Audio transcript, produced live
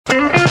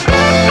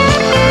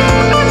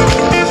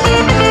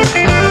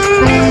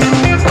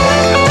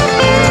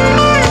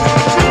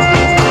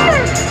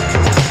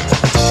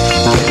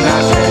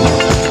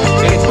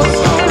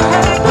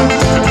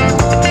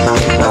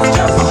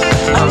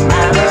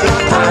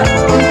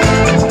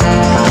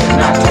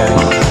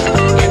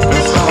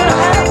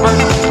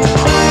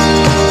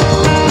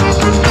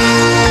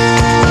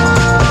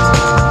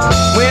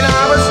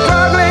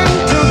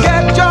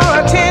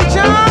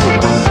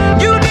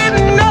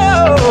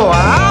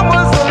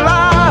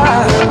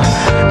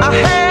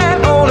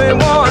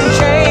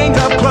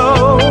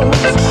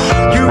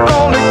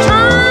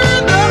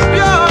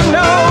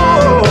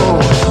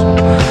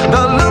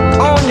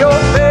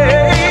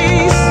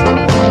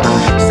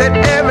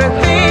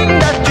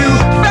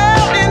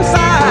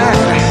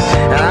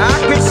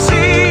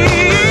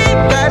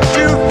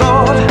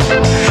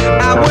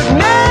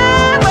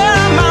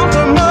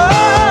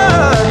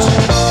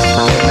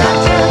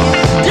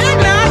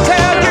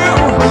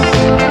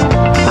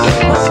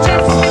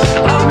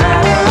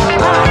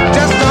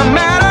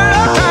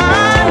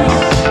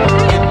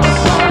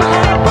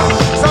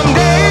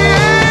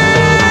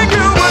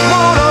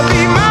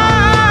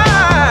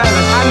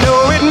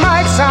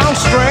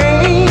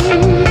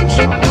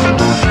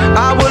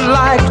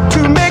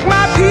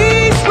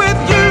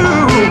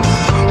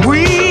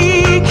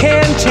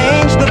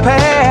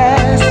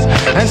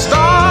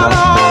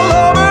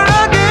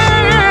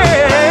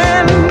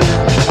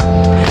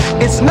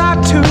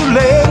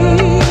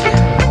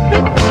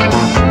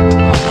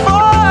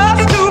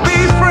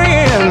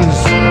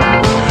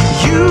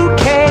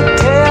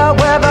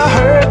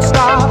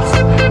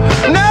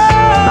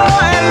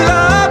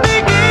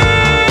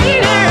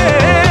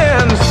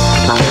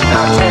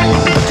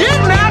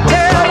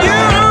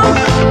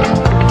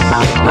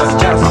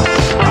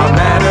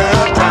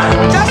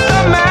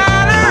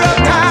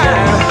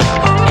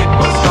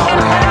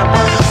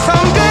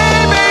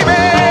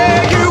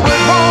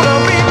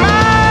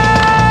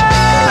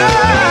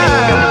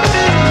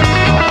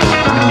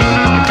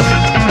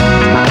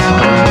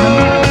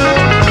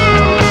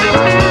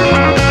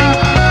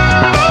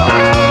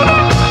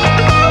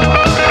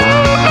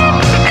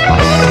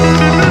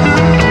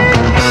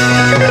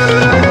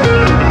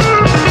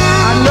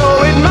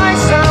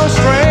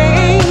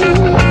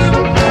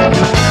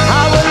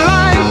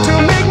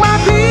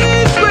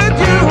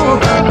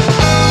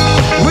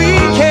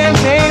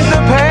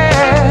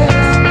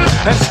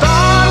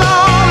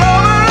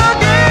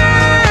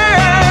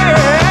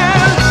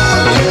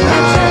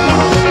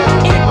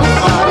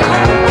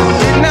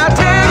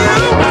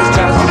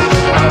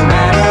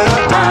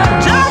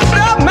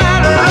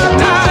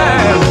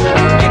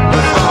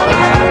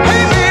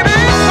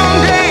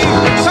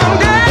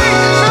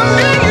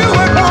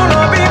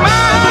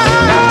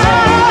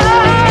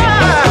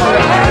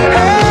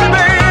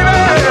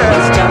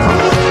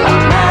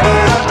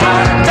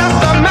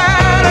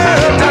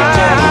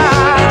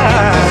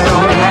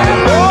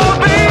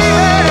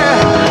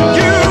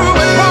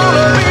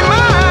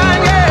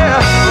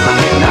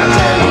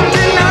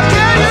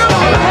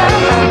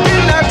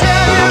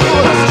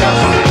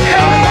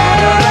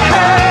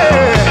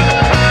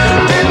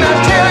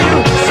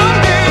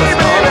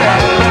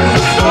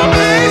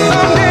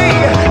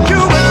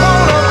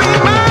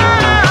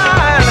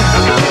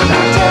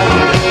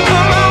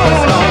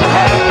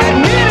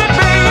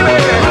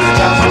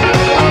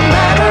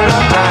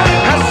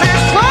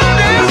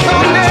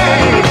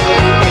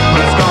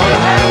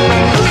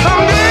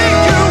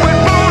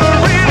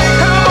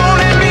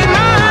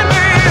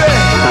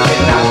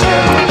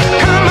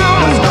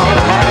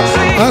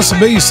That's the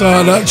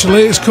B-side,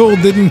 actually. It's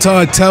called Didn't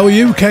I Tell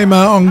You? Came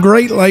out on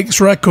Great Lakes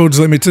Records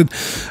Limited.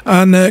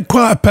 And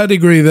quite a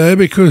pedigree there,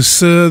 because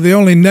the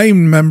only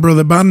named member of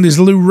the band is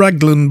Lou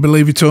Ragland,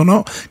 believe it or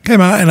not. Came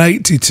out in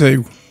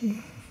 82.